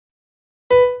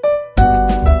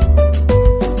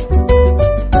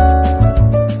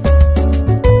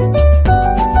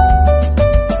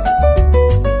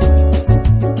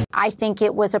I think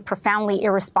it was a profoundly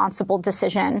irresponsible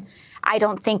decision. I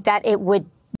don't think that it would...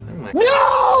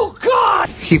 No, God!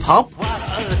 Hip Hop?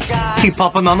 Hip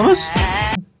Hop Anonymous?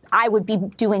 I would be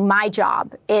doing my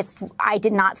job if I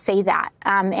did not say that.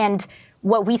 And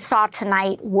what we saw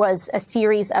tonight was a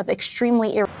series of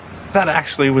extremely... That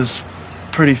actually was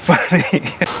pretty funny.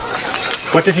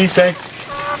 What did he say?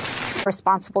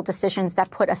 Responsible decisions that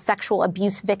put a sexual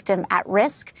abuse victim at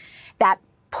risk, that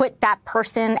put that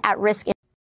person at risk.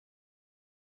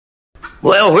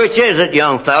 Well, which is it,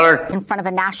 young feller? In front of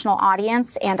a national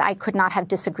audience, and I could not have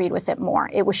disagreed with it more.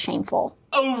 It was shameful.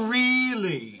 Oh,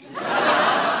 really?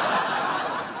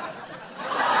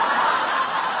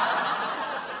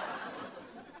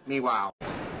 Me, wow.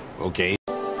 Okay.